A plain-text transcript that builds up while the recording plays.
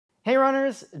Hey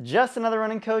runners, just another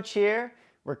running coach here.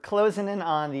 We're closing in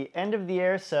on the end of the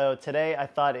year, so today I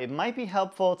thought it might be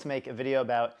helpful to make a video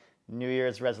about New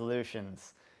Year's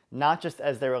resolutions. Not just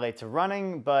as they relate to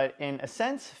running, but in a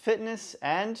sense, fitness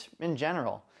and in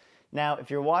general. Now,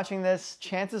 if you're watching this,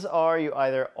 chances are you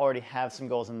either already have some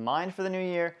goals in mind for the new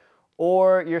year,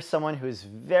 or you're someone who's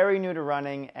very new to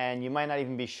running and you might not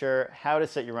even be sure how to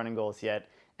set your running goals yet.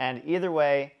 And either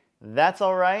way, that's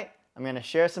all right. I'm going to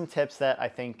share some tips that I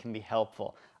think can be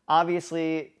helpful.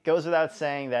 Obviously, it goes without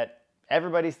saying that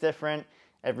everybody's different,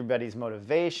 everybody's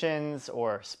motivations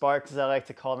or sparks, as I like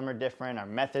to call them, are different, our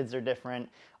methods are different,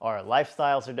 our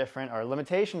lifestyles are different, our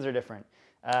limitations are different.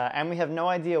 And we have no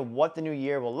idea what the new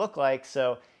year will look like,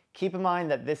 so keep in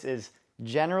mind that this is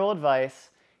general advice.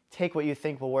 Take what you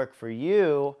think will work for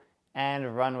you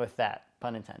and run with that,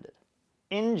 pun intended.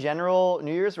 In general,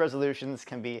 New Year's resolutions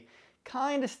can be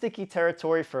kind of sticky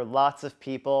territory for lots of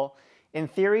people. In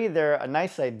theory, they're a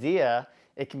nice idea.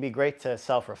 It can be great to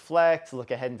self-reflect, look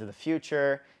ahead into the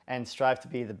future, and strive to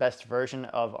be the best version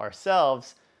of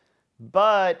ourselves.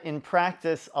 But in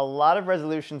practice, a lot of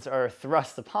resolutions are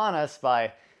thrust upon us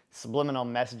by subliminal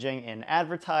messaging in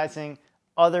advertising,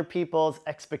 other people's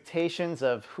expectations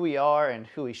of who we are and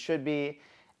who we should be.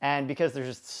 And because there's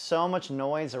just so much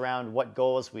noise around what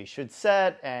goals we should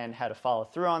set and how to follow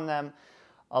through on them,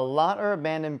 a lot are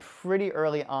abandoned pretty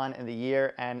early on in the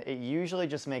year, and it usually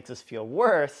just makes us feel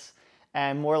worse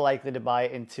and more likely to buy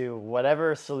into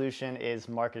whatever solution is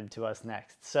marketed to us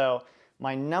next. So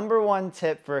my number one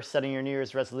tip for setting your New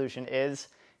Year's resolution is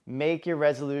make your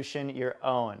resolution your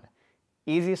own.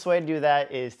 Easiest way to do that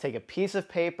is take a piece of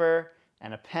paper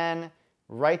and a pen,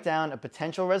 write down a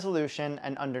potential resolution,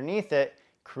 and underneath it,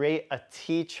 create a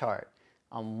T-chart.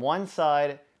 On one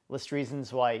side, list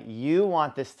reasons why you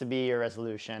want this to be your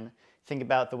resolution. Think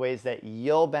about the ways that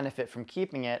you'll benefit from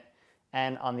keeping it.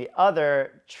 And on the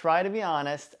other, try to be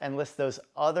honest and list those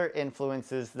other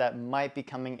influences that might be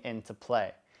coming into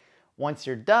play. Once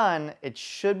you're done, it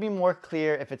should be more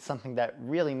clear if it's something that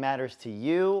really matters to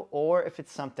you or if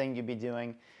it's something you'd be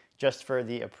doing just for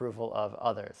the approval of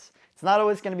others. It's not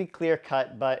always going to be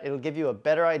clear-cut, but it'll give you a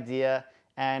better idea.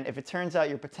 And if it turns out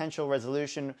your potential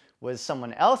resolution was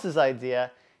someone else's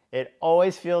idea, it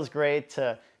always feels great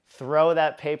to throw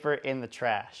that paper in the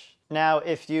trash. Now,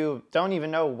 if you don't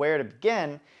even know where to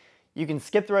begin, you can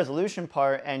skip the resolution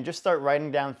part and just start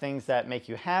writing down things that make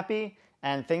you happy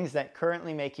and things that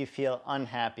currently make you feel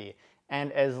unhappy.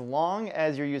 And as long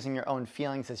as you're using your own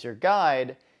feelings as your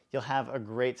guide, you'll have a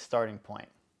great starting point.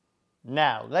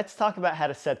 Now, let's talk about how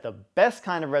to set the best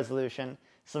kind of resolution,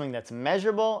 something that's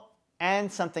measurable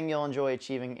and something you'll enjoy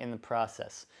achieving in the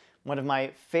process. One of my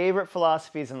favorite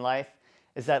philosophies in life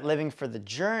is that living for the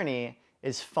journey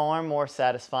is far more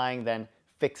satisfying than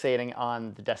fixating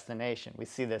on the destination. We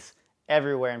see this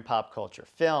everywhere in pop culture,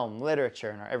 film,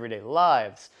 literature, in our everyday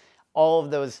lives. All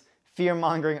of those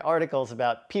fear-mongering articles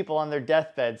about people on their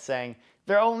deathbed saying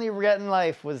their only regret in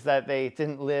life was that they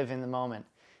didn't live in the moment.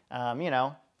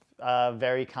 A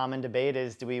very common debate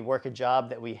is, do we work a job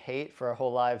that we hate for our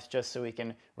whole lives just so we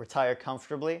can retire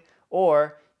comfortably?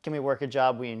 Or can we work a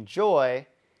job we enjoy,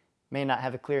 may not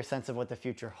have a clear sense of what the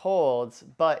future holds,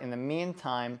 but in the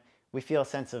meantime, we feel a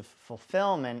sense of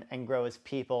fulfillment and grow as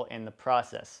people in the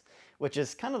process, which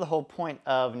is kind of the whole point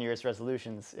of New Year's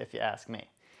resolutions, if you ask me.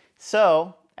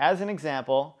 So, as an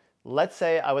example, let's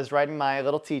say I was writing my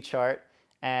little T-chart,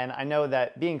 and I know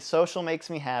that being social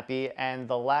makes me happy, and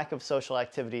the lack of social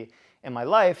activity in my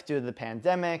life due to the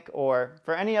pandemic or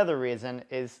for any other reason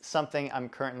is something I'm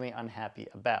currently unhappy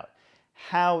about.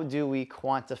 How do we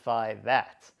quantify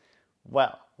that?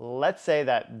 Well, let's say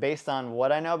that based on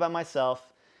what I know about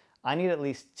myself, I need at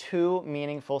least 2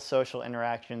 meaningful social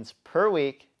interactions per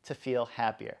week to feel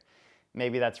happier.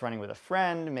 Maybe that's running with a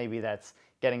friend, maybe that's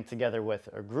getting together with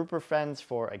a group of friends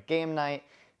for a game night,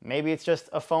 maybe it's just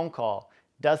a phone call.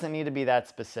 Doesn't need to be that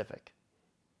specific.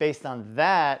 Based on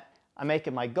that, I make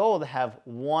it my goal to have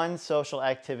 1 social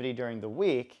activity during the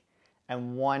week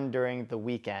and 1 during the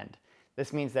weekend.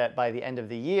 This means that by the end of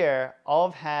the year, I'll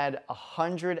have had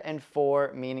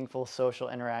 104 meaningful social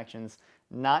interactions,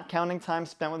 not counting time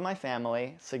spent with my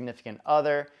family, significant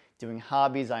other, doing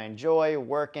hobbies I enjoy,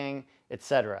 working,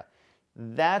 etc.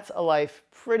 That's a life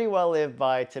pretty well lived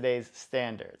by today's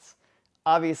standards.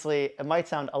 Obviously, it might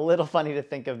sound a little funny to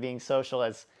think of being social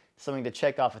as something to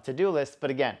check off a to-do list, but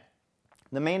again,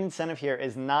 the main incentive here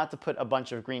is not to put a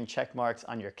bunch of green check marks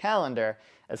on your calendar,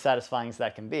 as satisfying as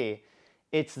that can be.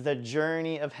 It's the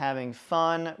journey of having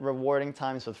fun, rewarding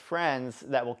times with friends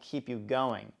that will keep you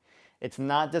going. It's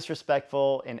not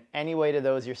disrespectful in any way to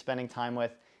those you're spending time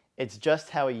with. It's just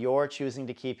how you're choosing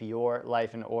to keep your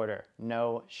life in order.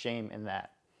 No shame in that.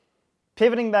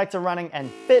 Pivoting back to running and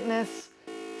fitness,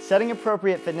 setting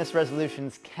appropriate fitness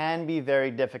resolutions can be very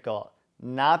difficult.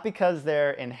 Not because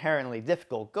they're inherently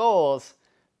difficult goals,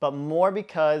 but more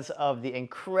because of the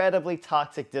incredibly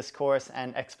toxic discourse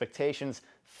and expectations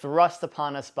thrust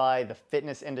upon us by the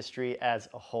fitness industry as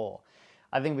a whole.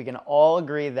 I think we can all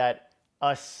agree that,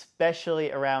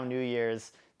 especially around New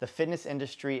Year's, the fitness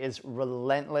industry is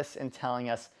relentless in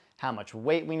telling us how much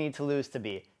weight we need to lose to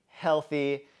be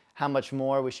healthy, how much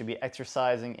more we should be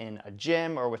exercising in a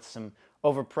gym or with some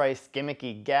overpriced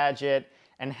gimmicky gadget,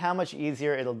 and how much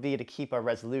easier it'll be to keep our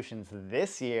resolutions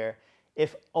this year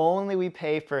if only we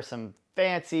pay for some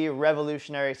fancy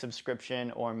revolutionary subscription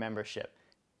or membership.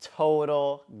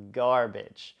 Total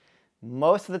garbage.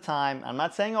 Most of the time, I'm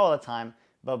not saying all the time,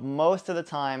 but most of the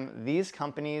time, these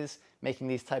companies making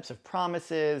these types of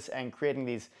promises and creating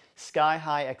these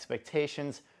sky-high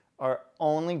expectations are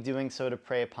only doing so to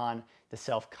prey upon the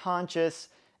self-conscious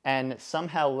and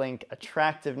somehow link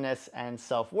attractiveness and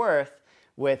self-worth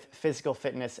with physical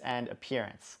fitness and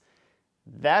appearance.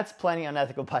 That's plenty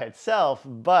unethical by itself,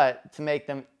 but to make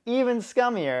them even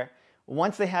scummier,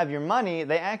 once they have your money,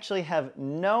 they actually have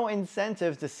no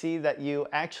incentive to see that you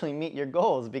actually meet your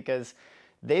goals, because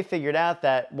they figured out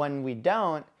that when we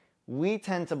don't, we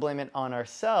tend to blame it on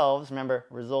ourselves. Remember,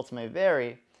 results may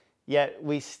vary, yet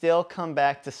we still come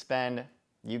back to spend,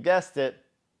 you guessed it,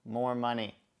 more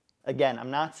money. Again,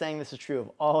 I'm not saying this is true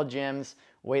of all gyms,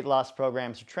 weight loss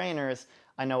programs, or trainers.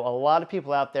 I know a lot of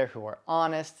people out there who are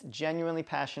honest, genuinely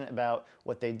passionate about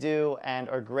what they do, and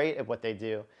are great at what they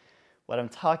do. What I'm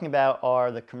talking about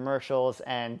are the commercials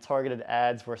and targeted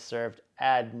ads we're served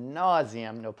ad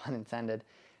nauseum, no pun intended,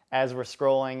 as we're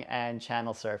scrolling and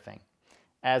channel surfing.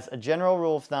 As a general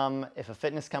rule of thumb, if a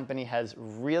fitness company has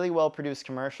really well-produced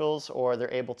commercials or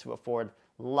they're able to afford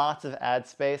lots of ad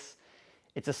space,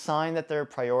 it's a sign that their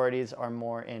priorities are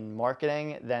more in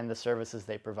marketing than the services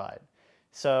they provide.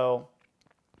 So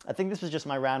I think this was just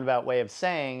my roundabout way of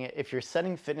saying, if you're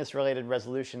setting fitness-related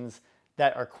resolutions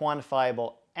that are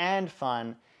quantifiable and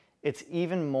fun, it's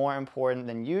even more important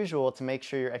than usual to make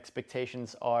sure your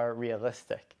expectations are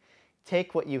realistic.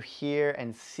 Take what you hear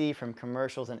and see from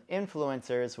commercials and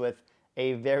influencers with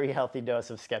a very healthy dose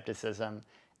of skepticism,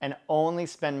 and only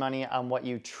spend money on what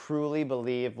you truly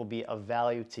believe will be of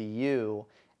value to you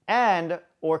and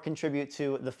or contribute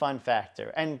to the fun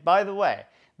factor. And by the way,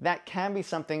 that can be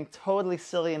something totally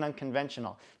silly and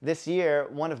unconventional. This year,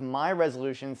 one of my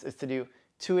resolutions is to do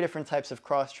 2 different types of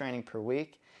cross-training per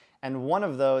week, and one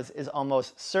of those is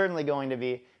almost certainly going to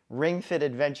be Ring Fit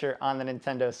Adventure on the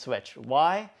Nintendo Switch.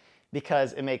 Why?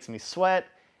 Because it makes me sweat,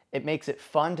 it makes it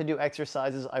fun to do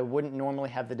exercises I wouldn't normally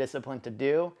have the discipline to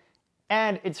do,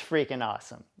 and it's freaking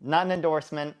awesome. Not an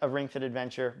endorsement of Ring Fit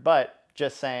Adventure, but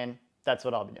just saying that's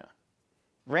what I'll be doing.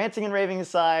 Ranting and raving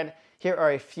aside, here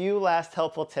are a few last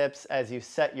helpful tips as you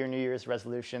set your New Year's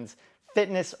resolutions,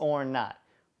 fitness or not.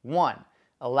 1.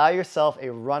 Allow yourself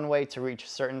a runway to reach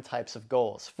certain types of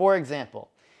goals. For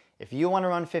example, if you want to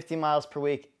run 50 miles per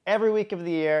week every week of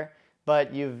the year,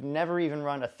 but you've never even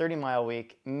run a 30-mile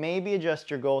week, maybe adjust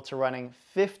your goal to running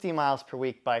 50 miles per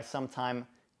week by sometime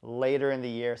later in the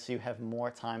year so you have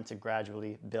more time to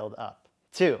gradually build up.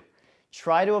 2.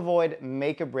 Try to avoid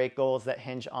make-or-break goals that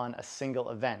hinge on a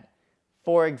single event.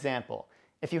 For example,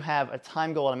 if you have a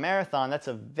time goal in a marathon, that's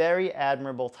a very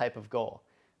admirable type of goal.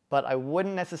 But I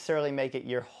wouldn't necessarily make it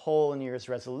your whole New Year's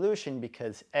resolution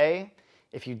because A,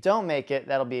 if you don't make it,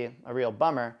 that'll be a real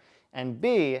bummer, and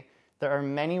B, there are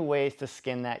many ways to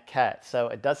skin that cat, so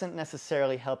it doesn't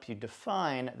necessarily help you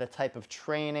define the type of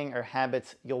training or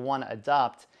habits you'll want to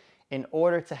adopt in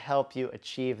order to help you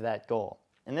achieve that goal.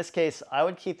 In this case, I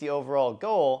would keep the overall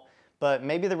goal, but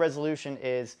maybe the resolution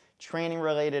is training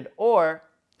related or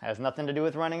has nothing to do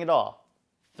with running at all.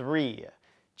 3.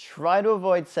 Try to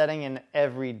avoid setting an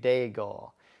everyday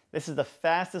goal. This is the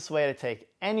fastest way to take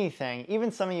anything,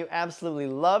 even something you absolutely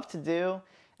love to do,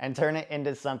 and turn it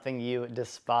into something you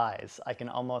despise. I can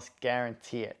almost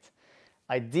guarantee it.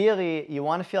 Ideally, you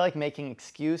want to feel like making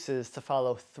excuses to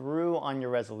follow through on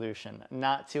your resolution,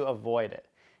 not to avoid it.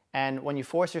 And when you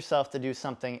force yourself to do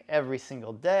something every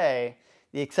single day,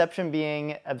 the exception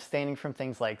being abstaining from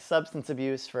things like substance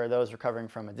abuse for those recovering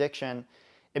from addiction,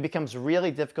 it becomes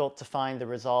really difficult to find the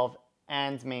resolve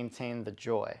and maintain the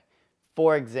joy.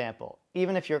 For example,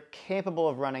 even if you're capable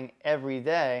of running every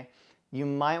day, you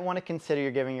might want to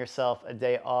consider giving yourself a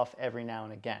day off every now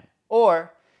and again.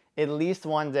 Or at least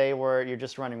one day where you're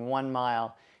just running 1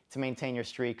 mile to maintain your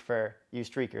streak for you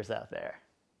streakers out there.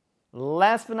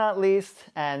 Last but not least,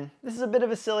 and this is a bit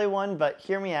of a silly one, but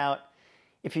hear me out,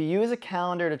 If you use a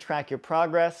calendar to track your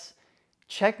progress,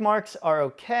 check marks are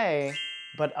okay,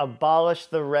 but abolish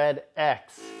the red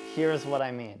X. Here's what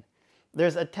I mean.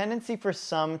 There's a tendency for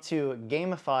some to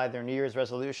gamify their New Year's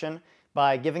resolution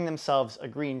by giving themselves a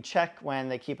green check when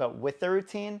they keep up with their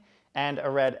routine and a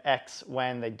red X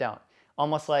when they don't.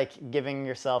 Almost like giving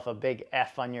yourself a big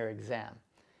F on your exam.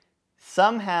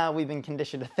 Somehow we've been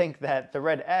conditioned to think that the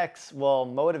red X will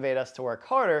motivate us to work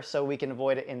harder so we can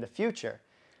avoid it in the future.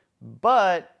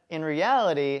 But in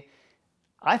reality,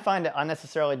 I find it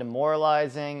unnecessarily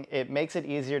demoralizing. It makes it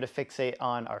easier to fixate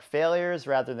on our failures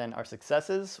rather than our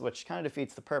successes, which kind of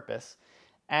defeats the purpose.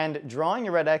 And drawing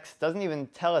a red X doesn't even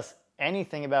tell us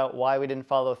anything about why we didn't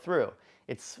follow through.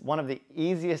 It's one of the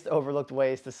easiest overlooked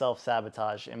ways to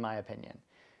self-sabotage, in my opinion.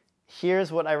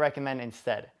 Here's what I recommend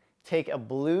instead. Take a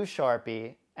blue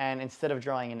Sharpie and instead of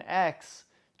drawing an X,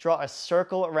 draw a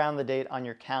circle around the date on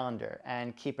your calendar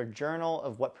and keep a journal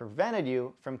of what prevented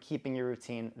you from keeping your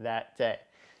routine that day.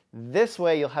 This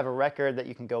way you'll have a record that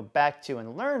you can go back to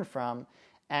and learn from,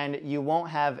 and you won't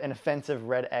have an offensive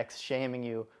red X shaming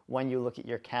you when you look at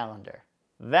your calendar.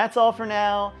 That's all for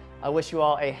now. I wish you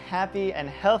all a happy and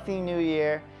healthy new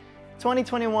year.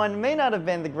 2021 may not have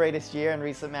been the greatest year in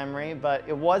recent memory, but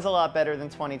it was a lot better than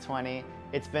 2020.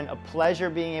 It's been a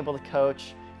pleasure being able to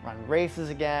coach, run races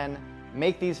again,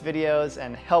 make these videos,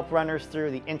 and help runners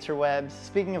through the interwebs.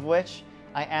 Speaking of which,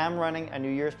 I am running a New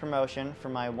Year's promotion for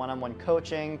my one-on-one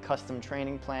coaching, custom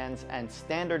training plans, and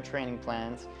standard training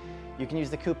plans. You can use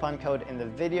the coupon code in the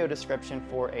video description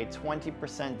for a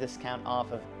 20% discount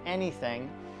off of anything.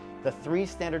 The 3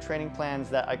 standard training plans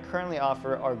that I currently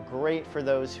offer are great for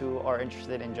those who are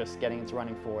interested in just getting into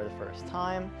running for the first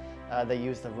time. They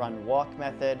use the run-walk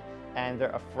method, and they're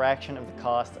a fraction of the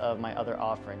cost of my other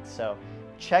offerings. So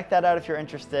check that out if you're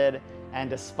interested. And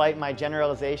despite my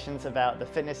generalizations about the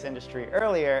fitness industry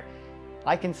earlier,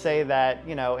 I can say that,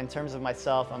 in terms of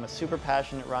myself, I'm a super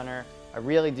passionate runner. I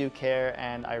really do care,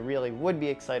 and I really would be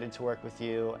excited to work with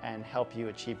you and help you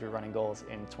achieve your running goals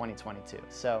in 2022.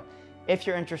 So if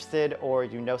you're interested, or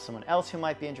you know someone else who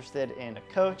might be interested in a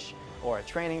coach or a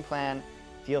training plan,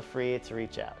 feel free to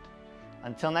reach out.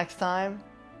 Until next time,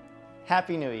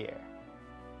 Happy New Year.